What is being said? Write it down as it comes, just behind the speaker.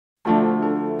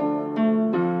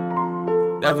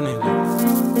Definitely.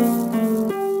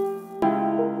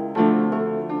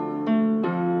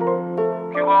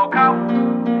 You woke up,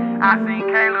 I seen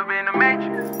Caleb in the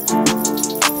Matrix.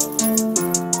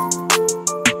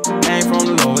 Came from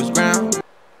the lowest ground.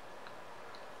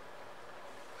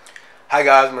 Hi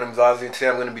guys, my name is Ozzy, and today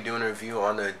I'm going to be doing a review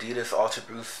on the Adidas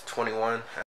Ulltraboost 21.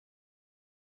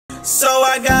 So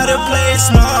I gotta play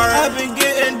smart. I've been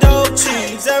getting dope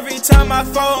cheese every time my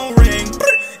phone ring.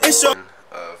 It's your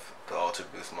Of the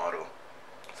Ulltraboost model.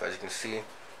 So as you can see,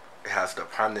 it has the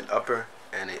prime knit upper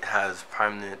and it has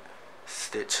prime knit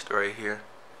stitched right here.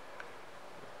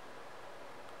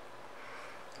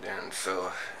 And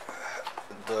so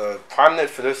the prime knit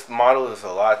for this model is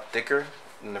a lot thicker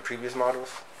than the previous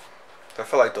models. So I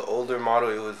feel like the older model,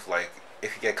 it was like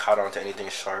if you get caught onto anything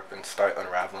sharp and start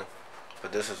unraveling.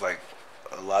 But this is like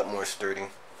a lot more sturdy,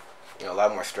 you know, a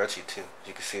lot more stretchy too.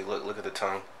 You can see, look at the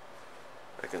tongue.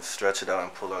 I can stretch it out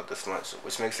and pull out this much,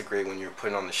 which makes it great when you're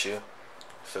putting on the shoe.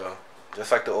 So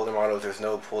just like the older models, there's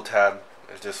no pull tab.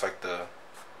 It's just like the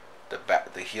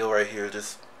heel right here,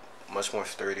 just much more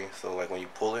sturdy. So like when you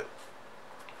pull it,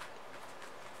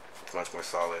 it's much more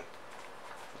solid.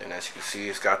 And as you can see,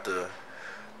 it's got the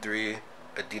 3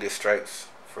 Adidas stripes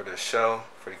for the shell,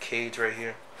 for the cage right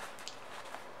here.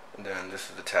 And then this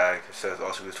is the tag. It says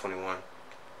Ulltraboost 21. It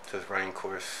says running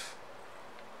course.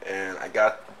 And I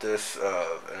got this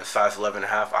in a size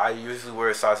 11.5. I usually wear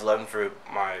a size 11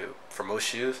 for most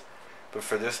shoes, but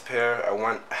for this pair I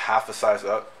went half a size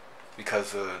up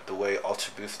because of the way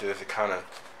Ulltraboost is. It kind of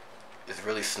is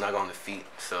really snug on the feet,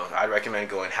 so I'd recommend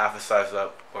going half a size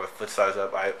up or a foot size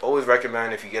up. I always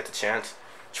recommend, if you get the chance,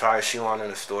 try a shoe on in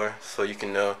the store so you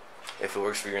can know if it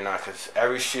works for you or not, because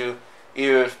every shoe,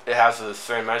 either if it has a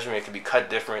certain measurement, it can be cut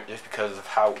different just because of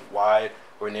how wide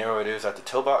or narrow it is at the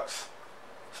toe box.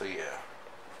 So yeah.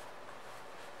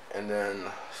 And then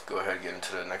let's go ahead and get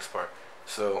into the next part.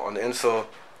 So on the insole,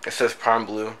 it says Prime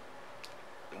Blue,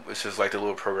 which is like the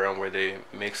little program where they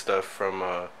make stuff from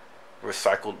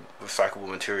recyclable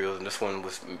materials, and this one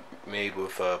was made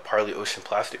with partly ocean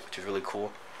plastic, which is really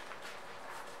cool.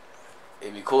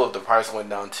 It'd be cool if the price went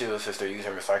down too, since they're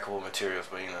using recyclable materials.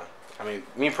 But you know, I mean,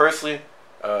 me personally,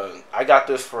 I got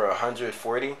this for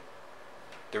 $140.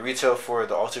 The retail for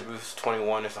the Ulltraboost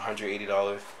 21 is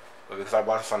 $180, but because I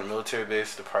bought this on a military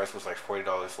base, the price was like $40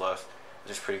 less,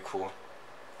 which is pretty cool.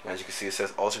 And as you can see, it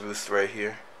says Ulltraboost right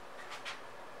here,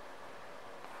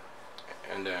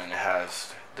 and then it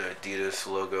has the Adidas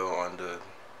logo on the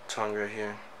tongue right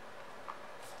here.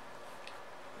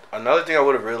 Another thing I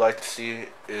would have really liked to see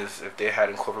is if they had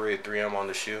incorporated 3M on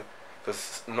the shoe,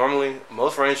 because normally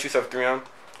most running shoes have 3M.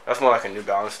 That's more like a New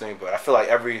Balance thing, but I feel like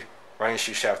every running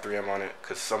shoe should have 3M on it,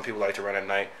 because some people like to run at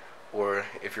night, or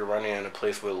if you're running in a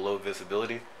place with low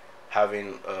visibility,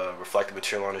 having reflective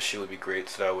material on the shoe would be great,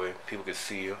 so that way people could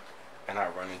see you and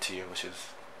not run into you, which is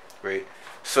great.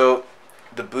 So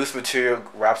the Boost material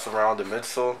wraps around the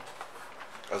midsole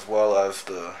as well as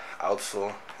the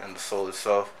outsole and the sole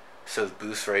itself. It says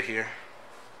Boost right here.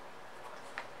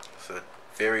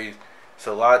 It's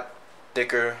a lot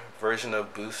thicker version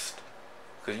of Boost,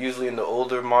 because usually in the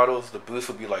older models the Boost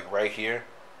would be like right here,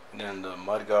 and then the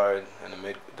mud guard and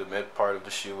the mid part of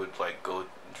the shoe would like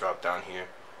drop down here.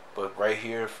 But right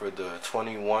here for the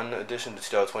 21 edition, the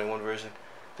 2021 version,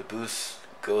 the Boost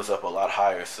goes up a lot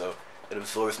higher, so it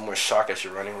absorbs more shock as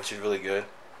you're running, which is really good,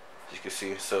 as you can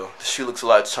see. So the shoe looks a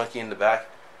lot chunky in the back.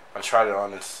 I tried it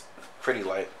on, it's pretty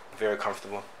light, very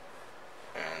comfortable,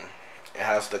 and it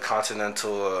has the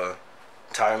Continental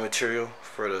tire material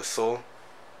for the sole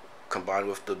combined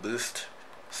with the Boost,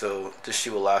 so this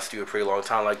shoe will last you a pretty long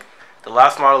time. Like the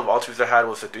last model of Ulltraboost I had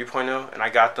was the 3.0, and I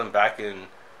got them back in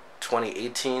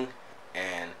 2018,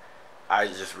 and I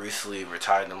just recently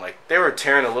retired them. Like they were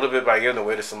tearing a little bit, but I gave them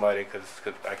away to somebody because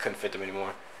I couldn't fit them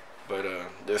anymore. But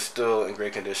they're still in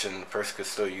great condition. The person could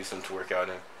still use them to work out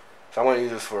in. So I want to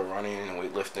use this for running and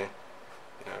weightlifting,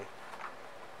 you know.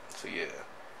 So yeah,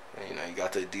 and you know, you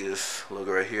got the Adidas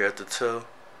logo right here at the toe.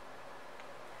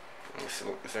 Let me see,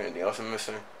 is there anything else I'm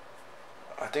missing?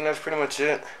 I think that's pretty much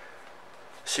it.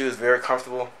 The shoe is very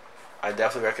comfortable. I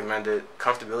definitely recommend it.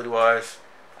 Comfortability wise,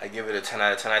 I give it a 10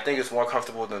 out of 10. I think it's more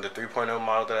comfortable than the 3.0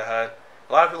 model that I had.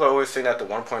 A lot of people are always saying that the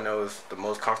 1.0 is the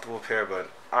most comfortable pair, but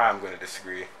I'm going to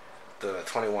disagree. The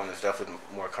 21 is definitely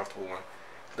the more comfortable one.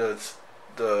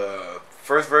 The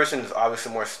first version is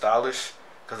obviously more stylish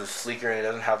because it's sleeker and it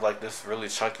doesn't have like this really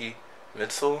chunky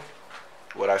midsole.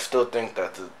 But I still think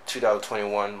that the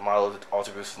 2021 model of the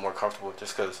Ulltraboost is more comfortable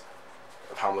just because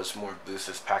of how much more boost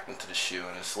is packed into the shoe,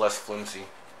 and it's less flimsy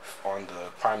on the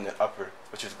prime knit upper,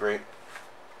 which is great,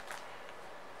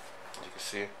 as you can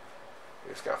see.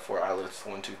 It's got 4 eyelets,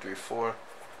 1, 2, 3, 4.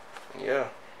 And yeah,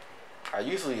 I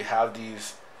usually have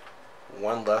these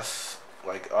one less,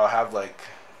 like I'll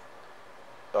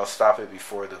stop it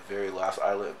before the very last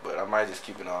eyelet, but I might just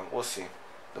keep it on. We'll see.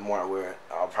 The more I wear it,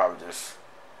 I'll probably just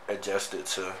adjust it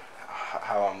to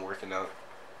how I'm working out.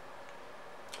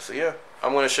 So yeah,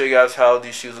 I'm going to show you guys how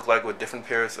these shoes look like with different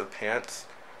pairs of pants,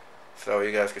 so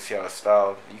you guys can see how it's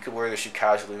styled. You could wear the shoe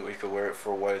casually, or you could wear it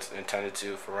for what it's intended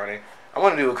to, for running. I'm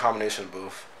going to do a combination of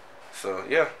both. So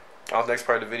yeah, on the next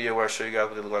part of the video where I show you guys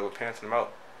what they look like with pants, and I'm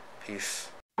out. Peace.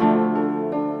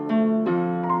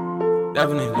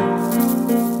 Definitely.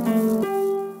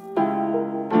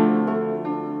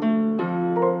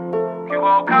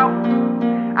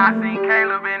 I seen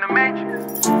Caleb in the Matrix.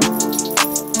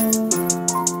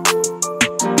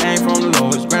 Came from the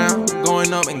lowest ground,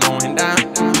 going up and going down.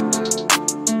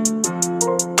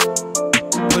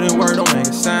 Put in work, don't make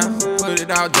a sound. Put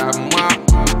it out, driving wild.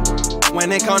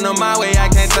 When it come to my way, I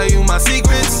can't tell you my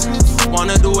secrets.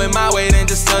 Wanna do it my way, then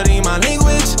just study my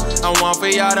language. I want for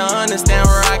y'all to understand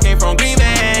where I came from, grieving.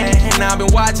 And I've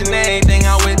been watching everything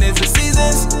I witnessed for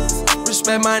seasons.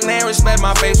 Respect my name, respect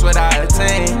my face, what I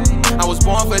attain. I was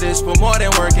born for this, but more than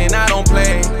working, I don't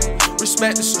play.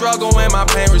 Respect the struggle and my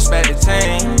pain, respect the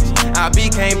change. I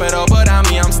became better, but I'm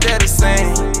still the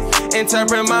same.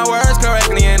 Interpret my words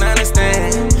correctly and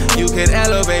understand. You could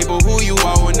elevate, but who you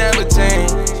are will never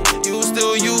change. You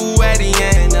still you at the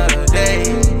end of the day,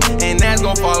 and that's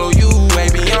gon' follow you way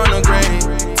beyond the grave.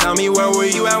 Tell me, where were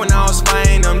you at when I was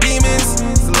fighting them demons?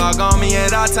 Slug on me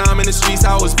at our time in the streets,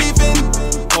 I was beefing.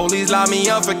 Police locked me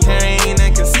up for carrying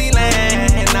and concealing,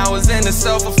 and I was in the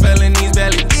self-fulfilling, these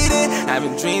barely beating.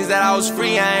 Having dreams that I was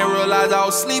free, I ain't realize I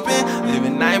was sleeping.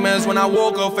 Living nightmares when I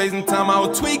woke up, facing time I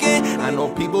was tweaking. I know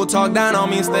people talk down on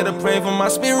me instead of praying for my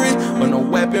spirit, but no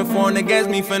weapon formed against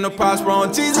me finna prosper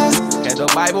on Jesus. Had the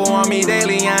Bible on me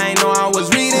daily, I ain't know I was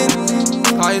reading.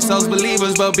 Call yourselves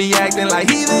believers, but be acting like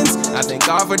heathens. I thank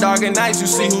God for darker nights, you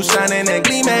see who's shining and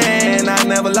gleaming. I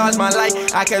never lost my light,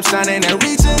 I kept shining and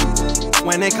reaching.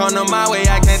 When it come to my way,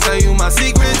 I can't tell you my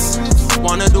secrets.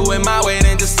 Wanna do it my way,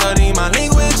 then just study my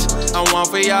language. I want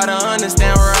for y'all to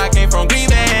understand where I came from,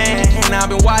 grieving. And I've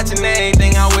been watching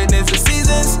everything I witnessed for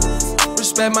seasons.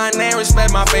 Respect my name,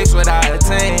 respect my face, what I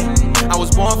attain. I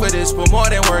was born for this, but more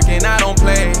than working, I don't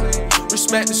play.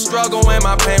 Respect the struggle and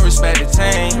my pain, respect the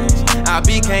change. I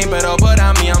became better, but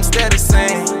I'm still the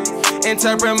same.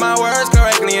 Interpret my words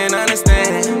correctly and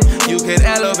understand. You could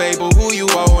elevate, but who you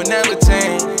are will never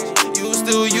change. You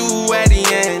still you at the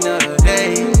end of the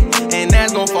day, and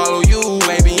that's gon' follow you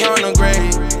way beyond the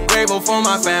grave. Grateful for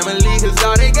my family, cause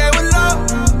all they gave was love.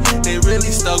 They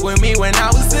really stuck with me when I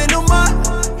was in the mud.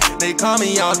 They called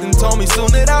me often, told me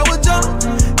soon that I would jump.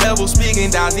 Devil speaking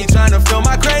down, he trying to fill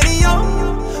my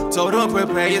cranium. Told them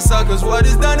prepare yourself, cause what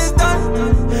is done is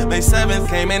done. May 7th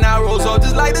came and I rose up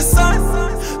just like the sun.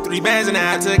 3 bands and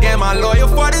I had to get my lawyer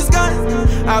for this gun.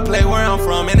 I play where I'm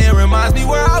from and it reminds me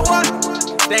where I was.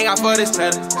 Thank God for this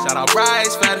cheddar, shout out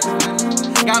Bryce Feather.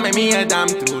 God made me a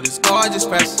diamond through this gorgeous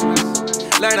pressure.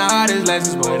 Learn the hardest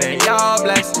lessons, but they all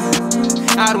blessings.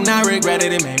 I do not regret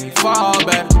it, it made me fall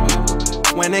better.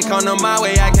 When it come to my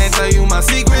way, I can't tell you my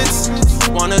secrets.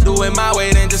 Wanna do it my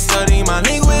way, then just study my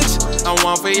language. I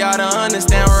want for y'all to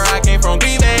understand where I came from,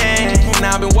 grieving. And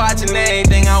I've been watching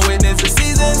everything I witnessed for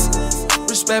seasons.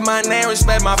 Respect my name,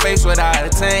 respect my face, what I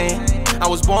attain. I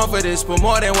was born for this, but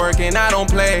more than working, I don't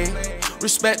play.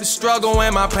 Respect the struggle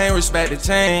and my pain, respect the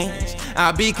change.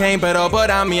 I became better, but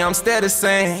I'm still the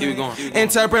same. Keep it going.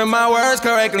 Interpret my words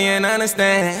correctly and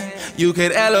understand. You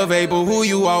could elevate, but who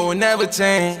you are will never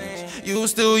change. You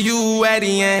still you at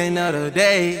the end of the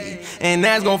day, and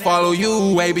that's gon' follow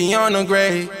you way beyond the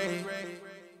grave.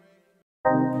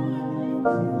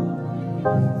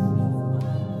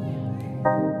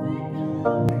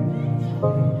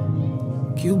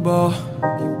 Cuba,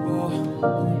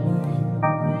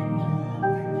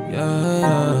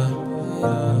 yeah.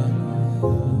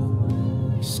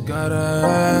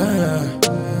 Scatter.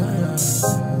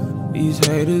 These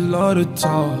haters love to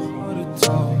talk.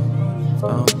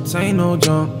 Ain't no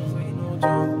jump.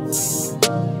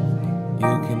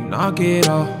 You can knock it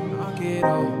off. I ain't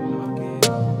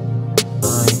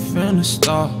finna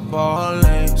stop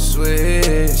ballin'.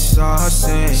 Switch,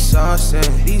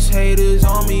 saucin'. These haters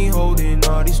on me holding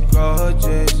all these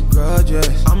grudges.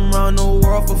 I'm round the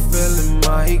world fulfilling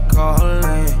my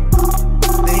calling.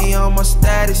 They on my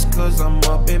status cause I'm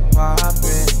up and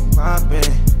poppin'.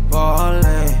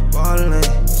 Ballin',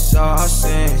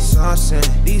 saucin'.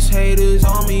 These haters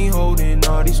on me holding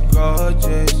all these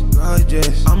grudges.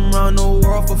 I'm round the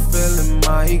world fulfilling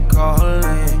my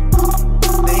calling.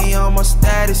 They on my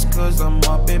status cause cause I'm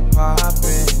up and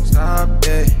poppin'. Stop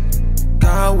it.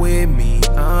 God with me,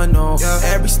 I know.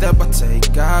 Every step I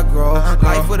take, I grow.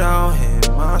 Life without him,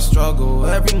 I struggle.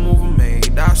 Every move I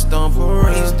made, I stumble.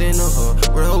 Raised in the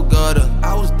hood, real gutter.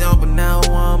 I was down, but now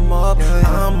I'm up.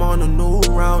 I'm on a new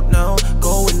route now,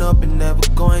 going up and never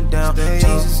going down.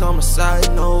 Jesus on my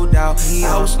side, no doubt.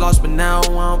 I was lost, but now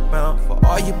I'm found. For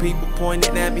all you people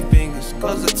pointing at me fingers,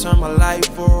 cause I turned my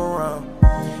life around.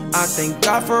 I thank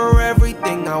God for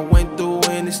everything I went through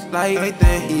in this life.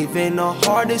 Even the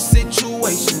hardest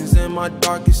situations in my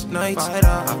darkest nights,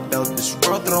 I felt this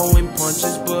world throwing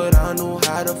punches, but I knew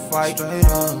how to fight.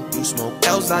 You smoke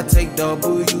L's, I take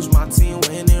W's, my team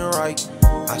winning right.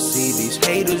 I see these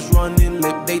haters running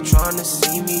lip, they tryna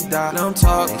see me die. Now I'm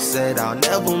talking, they said I'll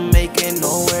never make it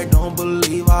nowhere, don't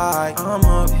believe I'm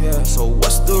up here. So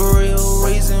what's the real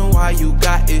reason why you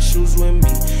got issues with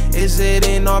me? Is it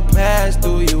in our past,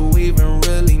 do you even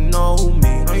really know me?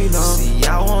 See,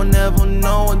 I won't ever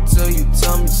know until you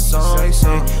tell me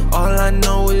something. All I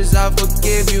know is I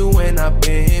forgive you when I've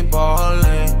been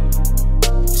ballin'.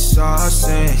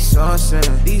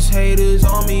 Saucin', these haters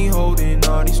on me holding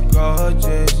all these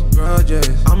grudges.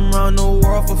 I'm round the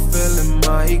world fulfilling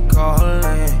my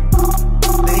calling.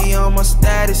 They on my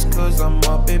status cause I'm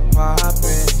up and poppin'.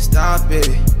 Stop it,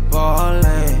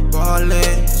 ballin',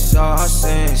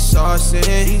 saucin'.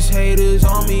 These haters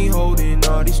on me holding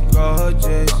all these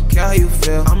grudges. How you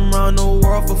feel? I'm round the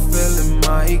world fulfilling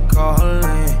my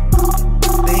calling.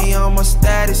 They on my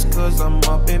status cause I'm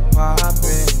up and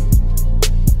poppin'.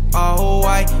 All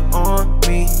white on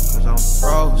me cause I'm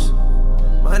froze.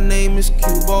 My name is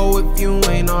Cubo if you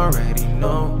ain't already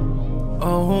know.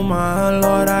 Oh my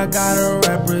Lord, I gotta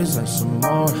represent some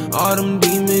more. All them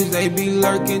demons, they be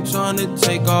lurking, tryna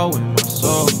take all with my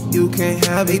soul. You can't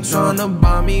have it, tryna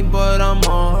buy me, but I'm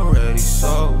already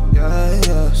sold.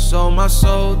 Sold my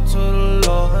soul to the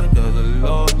Lord of the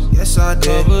Lords. Yes, I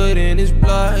did. Covered in his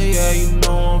blood, yeah, you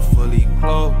know